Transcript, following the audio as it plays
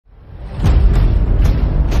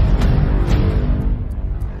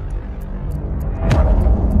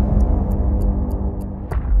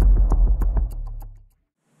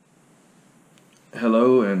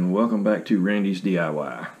Welcome back to Randy's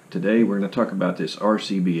DIY. Today we're going to talk about this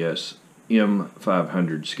RCBS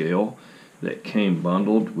M500 scale that came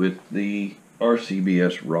bundled with the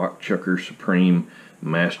RCBS Rock Chucker Supreme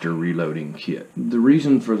Master Reloading Kit. The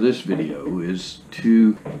reason for this video is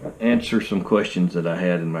to answer some questions that I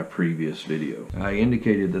had in my previous video. I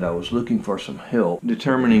indicated that I was looking for some help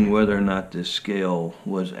determining whether or not this scale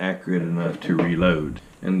was accurate enough to reload.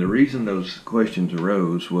 And the reason those questions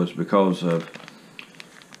arose was because of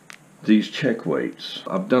these check weights.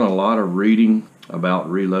 I've done a lot of reading about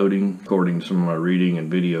reloading. According to some of my reading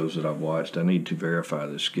and videos that I've watched, I need to verify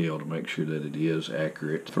the scale to make sure that it is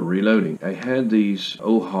accurate for reloading. I had these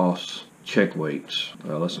OHOS check weights.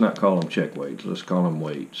 Let's not call them check weights, let's call them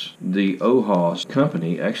weights. The OHOS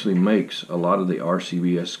company actually makes a lot of the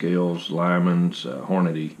RCBS scales, Lyman's,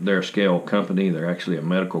 Hornady. They're a scale company. They're actually a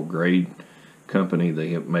medical grade company.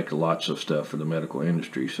 They make lots of stuff for the medical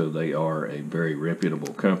industry, so they are a very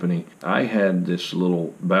reputable company. I had this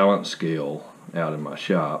little balance scale out in my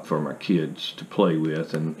shop for my kids to play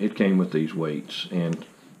with, and it came with these weights, and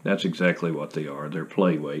that's exactly what they are. They're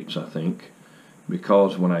play weights, I think,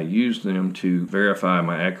 because when I used them to verify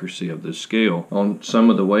my accuracy of this scale, on some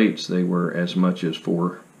of the weights they were as much as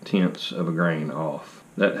 4/10 of a grain off.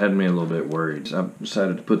 That had me a little bit worried. I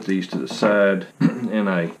decided to put these to the side and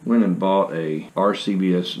I went and bought a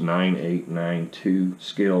RCBS 9892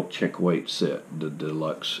 scale check weight set, the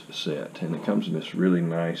deluxe set. And it comes in this really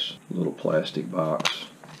nice little plastic box.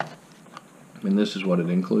 And this is what it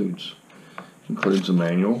includes. It includes a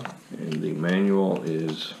manual, and the manual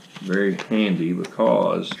is very handy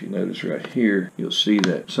because if you notice right here, you'll see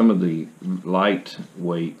that some of the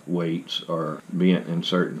lightweight weights are bent in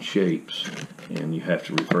certain shapes, and you have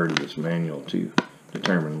to refer to this manual to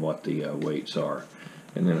determine what the weights are.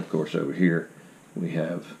 And then of course over here we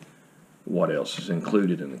have what else is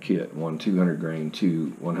included in the kit: one 200 grain,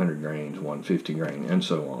 two 100 grains, one 50 grain, and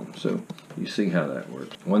so on. So you see how that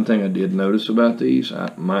works. One thing I did notice about these,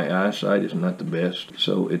 my eyesight is not the best,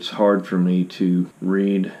 so it's hard for me to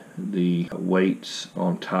read the weights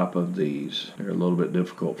on top of these. They're a little bit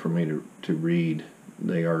difficult for me to read.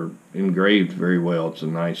 They are engraved very well. It's a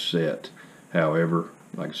nice set. However,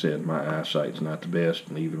 like I said, my eyesight's not the best,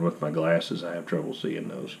 and even with my glasses I have trouble seeing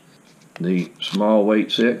those. The small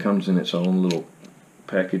weight set comes in its own little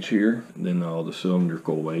package here, and then all the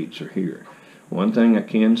cylindrical weights are here. One thing I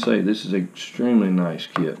can say, this is an extremely nice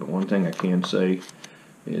kit, but one thing I can say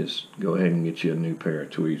is go ahead and get you a new pair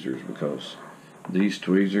of tweezers, because these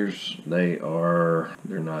tweezers, they're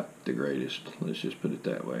not the greatest. Let's just put it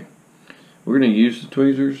that way. We're going to use the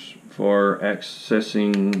tweezers for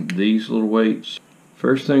accessing these little weights.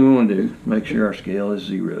 First thing we want to do, make sure our scale is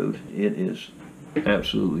zeroed. It is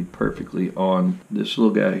absolutely perfectly on. This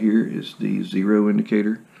little guy here is the zero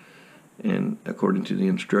indicator, and according to the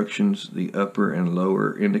instructions, the upper and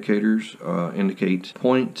lower indicators indicate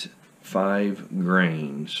 0.5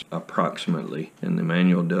 grains approximately, and the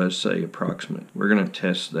manual does say approximate. We're going to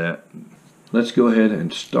test that. Let's go ahead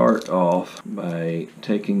and start off by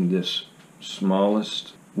taking this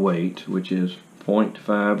smallest weight, which is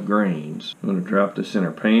 0.5 grains. I'm going to drop this in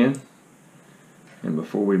our pan, and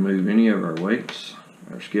before we move any of our weights,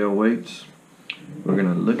 our scale weights, we're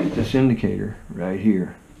going to look at this indicator right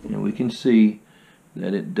here, and we can see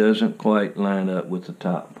that it doesn't quite line up with the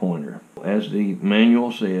top pointer. As the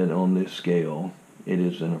manual said on this scale, it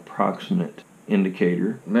is an approximate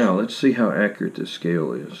indicator. Now let's see how accurate this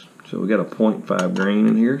scale is. So we got a 0.5 grain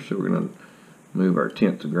in here, so we're going to move our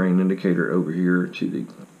 1/10 of grain indicator over here to the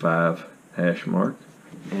 5 hash mark,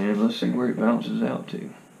 and let's see where it balances out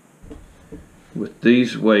to. With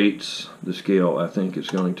these weights, the scale, I think, is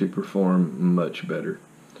going to perform much better.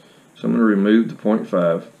 So I'm going to remove the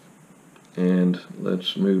 0.5, and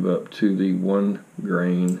let's move up to the 1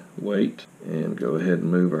 grain weight, and go ahead and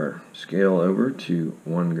move our scale over to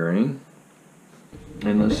 1 grain,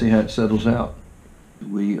 and let's see how it settles out.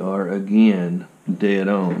 We are again dead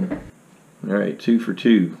on. Alright, 2 for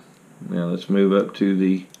 2. Now let's move up to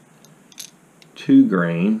the 2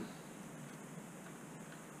 grain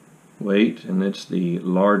weight, and it's the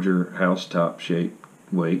larger housetop shape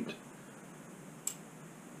weight.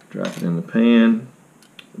 Drop it in the pan,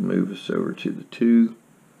 move us over to the 2.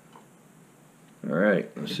 Alright,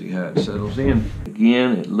 let's see how it settles in.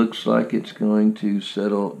 Again, it looks like it's going to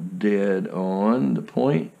settle dead on the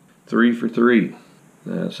point. 3 for 3.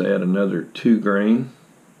 Now let's add another 2 grain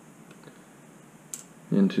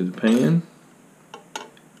into the pan.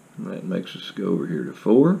 That makes us go over here to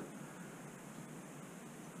 4.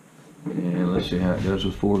 And let's see how it goes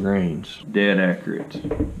with 4 grains. Dead accurate.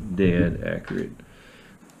 Dead accurate.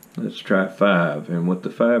 Let's try 5. And with the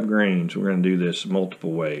 5 grains, we're going to do this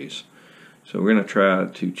multiple ways. So we're going to try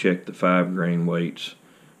to check the 5 grain weights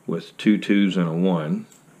with 2 2s and a 1,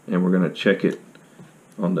 and we're going to check it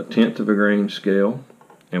on the 1/10 of a grain scale,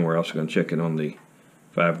 and we're also going to check it on the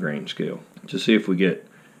 5 grain scale to see if we get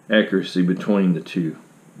accuracy between the 2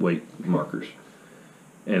 weight markers.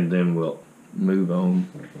 And then we'll move on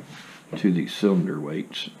to the cylinder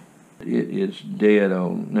weights. It is dead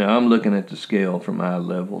on. Now I'm looking at the scale from eye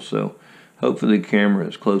level, so hopefully the camera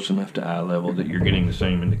is close enough to eye level that you're getting the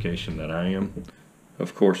same indication that I am.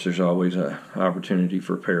 Of course, there's always an opportunity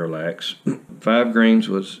for parallax. 5 grains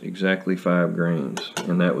was exactly 5 grains,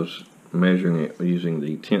 and that was measuring it using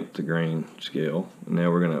the 1/10 of grain scale. Now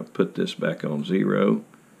we're going to put this back on 0,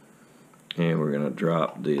 and we're going to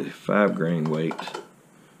drop the 5 grain weight,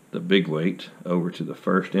 the big weight, over to the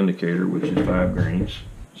first indicator, which is 5 grains.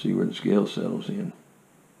 See where the scale settles in.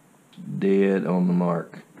 Dead on the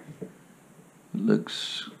mark. It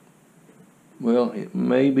looks, well, it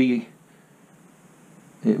may be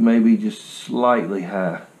just slightly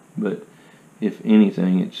high, but if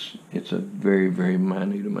anything, it's a very, very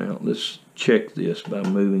minute amount. Let's check this by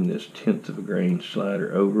moving this 1/10 of a grain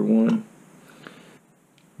slider over one.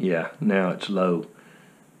 Yeah, now it's low.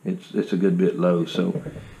 It's a good bit low, so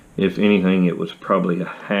if anything, it was probably a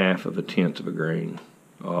 1/2 of a 1/10 of a grain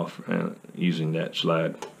off using that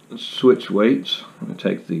slide. Let's switch weights. I'm going to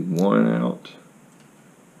take the 1 out,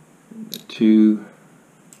 the 2,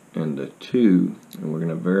 and the 2, and we're going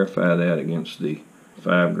to verify that against the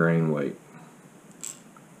 5 grain weight.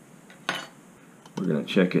 We're going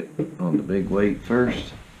to check it on the big weight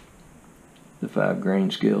first, the 5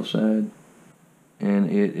 grain scale side,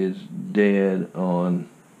 and it is dead on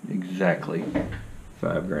exactly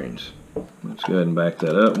 5 grains. Let's go ahead and back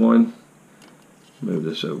that up one. Move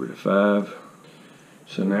this over to 5.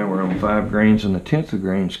 So now we're on 5 grains on the 1/10 of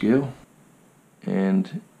grain scale,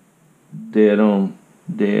 and dead on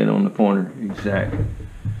the pointer, exact.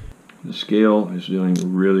 The scale is doing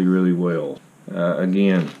really, really well.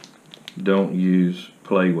 Again, don't use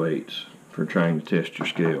play weights for trying to test your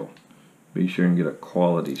scale. Be sure and get a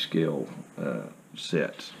quality scale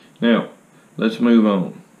set. Now, let's move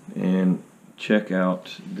on and check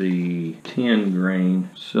out the 10 grain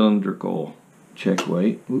cylindrical check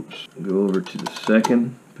weight. Oops. Go over to the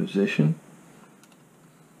second position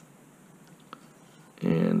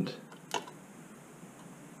and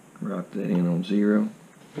rock that in on 0.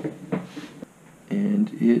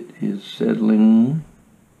 And it is settling,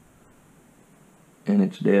 and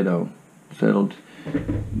it's dead on. Settled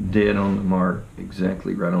dead on the mark,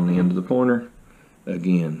 exactly right on the end of the pointer.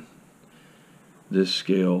 Again, this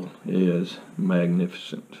scale is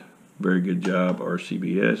magnificent. Very good job,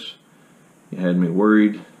 RCBS. You had me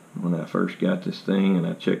worried when I first got this thing, and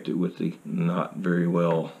I checked it with the not very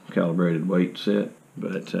well calibrated weight set,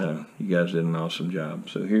 but you guys did an awesome job.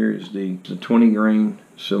 So here is the 20 grain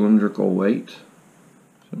cylindrical weight.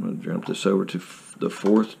 So I'm going to jump this over to the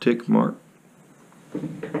 4th tick mark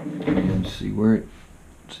and see where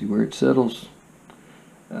it settles.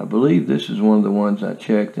 I believe this is one of the ones I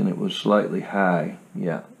checked, and it was slightly high.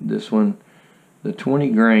 Yeah, this one, the 20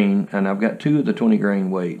 grain, and I've got 2 of the 20 grain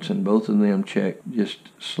weights, and both of them checked just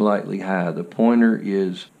slightly high. The pointer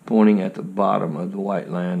is pointing at the bottom of the white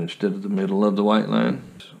line instead of the middle of the white line.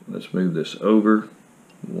 So let's move this over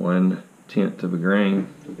 1/10 of a grain.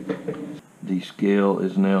 The scale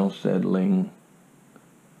is now settling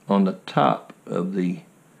on the top of the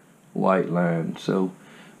white line, so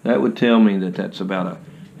that would tell me that that's about a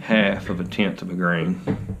 1/2 of a 1/10 of a grain,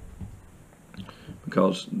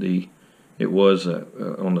 because it was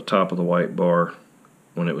on the top of the white bar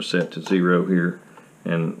when it was set to 0 here,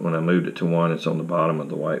 and when I moved it to 1, it's on the bottom of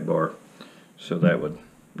the white bar. So that would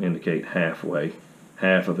indicate halfway,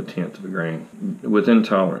 1/2 of a 1/10 of a grain, within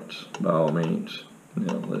tolerance by all means.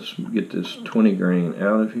 Now let's get this 20 grain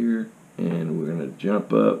out of here, and we're going to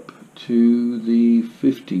jump up to the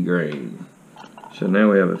 50 grain. So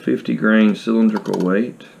now we have a 50 grain cylindrical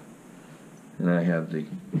weight, and I have the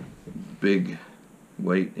big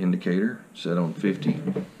weight indicator set on 50.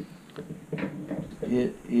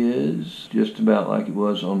 It is just about like it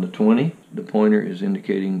was on the 20. The pointer is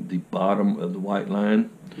indicating the bottom of the white line,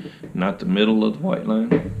 not the middle of the white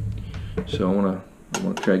line. So I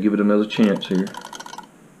want to try to give it another chance here.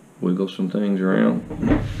 Wiggle some things around.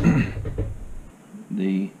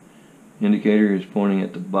 The indicator is pointing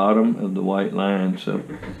at the bottom of the white line, so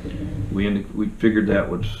we figured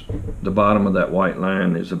that was the bottom of that white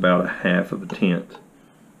line is about a 1/2 of a 1/10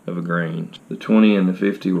 of a grain. The 20 and the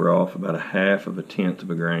 50 were off about a 1/2 of a 1/10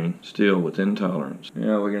 of a grain, still within tolerance.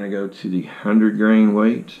 Now we're going to go to the 100 grain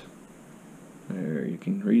weight. There, you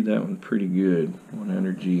can read that one pretty good,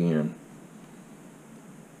 100 GM.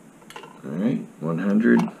 Alright,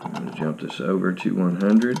 100. I'm going to jump this over to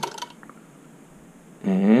 100.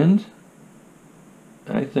 And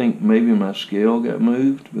I think maybe my scale got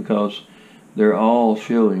moved because they're all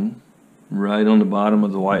showing right on the bottom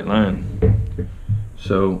of the white line.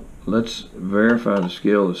 So let's verify the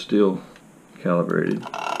scale is still calibrated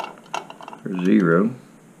for 0.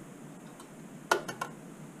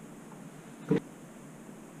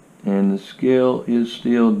 And the scale is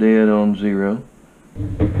still dead on 0.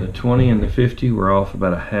 The 20 and the 50 were off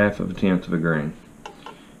about 1/2 of a grain.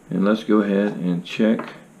 And let's go ahead and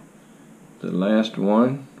check the last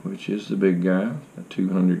one, which is the big guy, a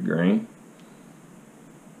 200 grain.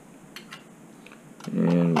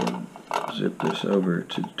 And we'll zip this over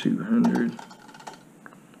to 200.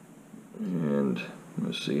 And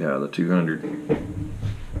let's see how the 200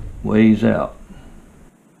 weighs out.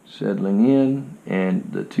 Settling in, and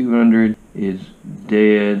the 200 is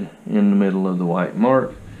dead in the middle of the white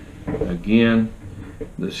mark. Again,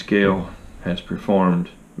 the scale has performed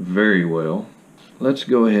very well. Let's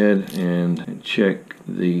go ahead and check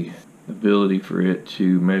the ability for it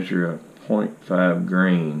to measure a 0.5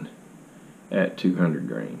 grain at 200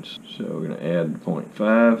 grains. So we're going to add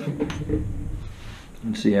 0.5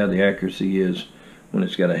 and see how the accuracy is when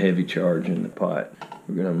it's got a heavy charge in the pot.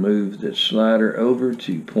 We're going to move this slider over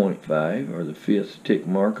to 0.5, or the 5th tick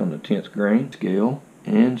mark on the 10th grain scale,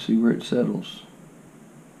 and see where it settles.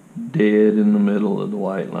 Dead in the middle of the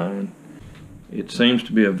white line. It seems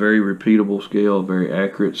to be a very repeatable scale, a very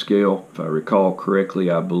accurate scale. If I recall correctly,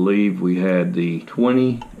 I believe we had the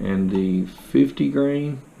 20 and the 50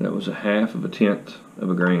 grain. That was 1/2 of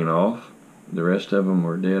a grain off. The rest of them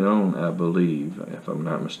were dead on, I believe, if I'm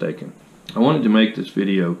not mistaken. I wanted to make this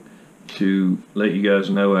video to let you guys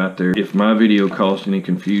know out there, if my video caused any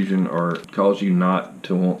confusion or caused you not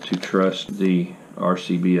to want to trust the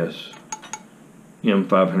RCBS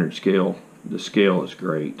M500 scale, the scale is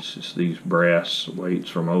great. It's just these brass weights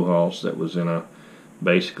from Ohos that was in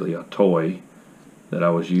basically a toy that I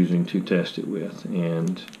was using to test it with,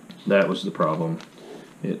 and that was the problem.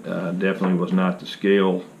 It definitely was not the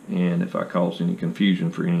scale, and if I caused any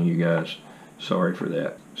confusion for any of you guys, sorry for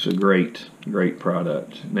that. It's a great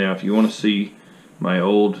product. Now if you want to see my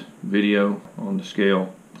old video on the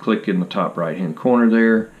scale, click in the top right hand corner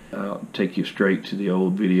there. I'll take you straight to the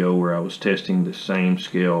old video where I was testing the same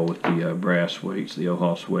scale with the brass weights, the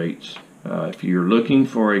Ohos weights. If you're looking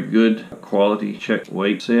for a good quality check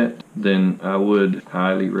weight set, then I would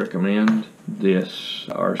highly recommend this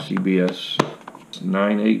RCBS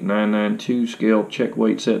 98992 scale check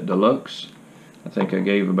weight set deluxe. I think I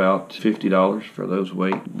gave about $50 for those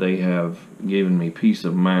weights. They have given me peace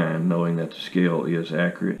of mind knowing that the scale is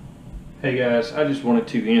accurate. Hey guys, I just wanted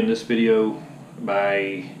to end this video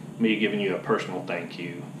by me giving you a personal thank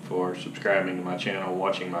you for subscribing to my channel,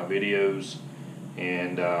 watching my videos,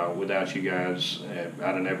 and without you guys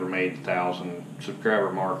I'd have never made the 1,000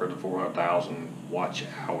 subscriber mark or the 400,000 watch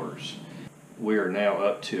hours. We are now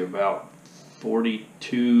up to about a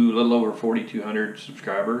little over 4,200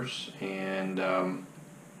 subscribers, and I'm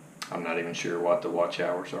not even sure what the watch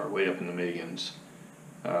hours are, way up in the millions.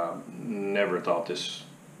 Never thought this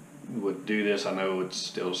would do this. I know it's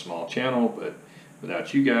still a small channel, but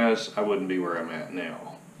without you guys I wouldn't be where I'm at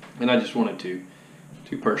now. And I just wanted to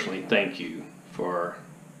personally thank you for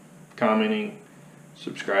commenting,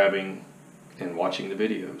 subscribing, and watching the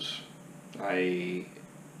videos. I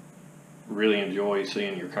really enjoy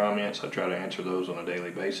seeing your comments. I try to answer those on a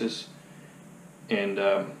daily basis, and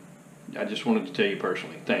I just wanted to tell you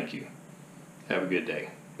personally, thank you. Have a good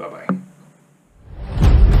day. Bye-bye.